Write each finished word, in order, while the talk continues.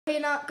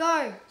Peanut,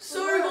 go.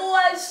 So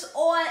guys,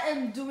 I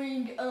am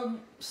doing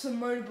some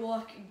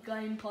motorbike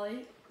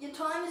gameplay. Your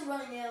time is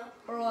running out.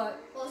 Alright,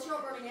 Well, it's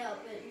not running out,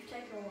 but you've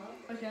taken a while.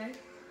 okay.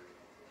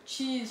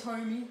 Cheers,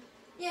 homie.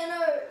 Yeah,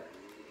 no.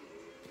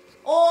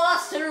 Oh,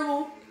 that's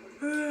terrible.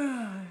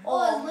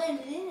 Oh, it's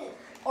landed in it.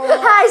 Alright.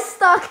 I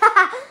stuck.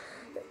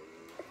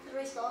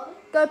 Restart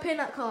it? Go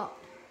Peanut Cop.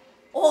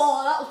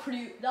 Oh, that was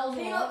pretty. That was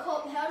Peanut alright.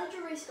 Cop, how did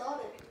you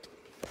restart it?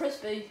 Press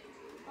B.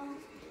 Um,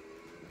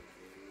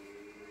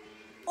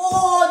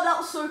 Oh, that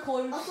was so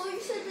close. I thought you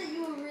said that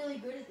you were really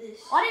good at this.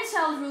 I didn't say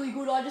I was really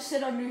good. I just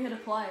said I knew how to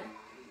play.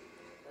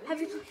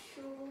 Have you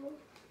sure?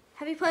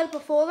 Have you played it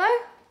before though?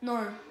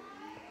 No.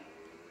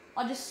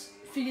 I just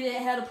figured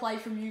out how to play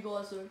from you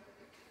guys though.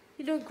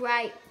 You're doing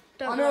great.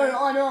 Don't I know, worry.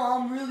 I know.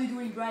 I'm really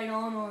doing great,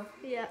 aren't I?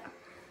 Yeah.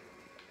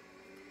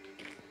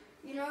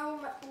 You know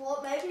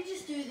what? Maybe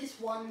just do this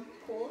one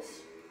course.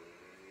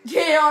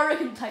 Yeah, I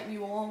reckon it'd take me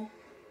a while.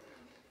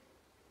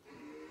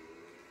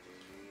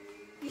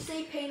 You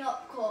see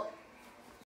Peanut Cop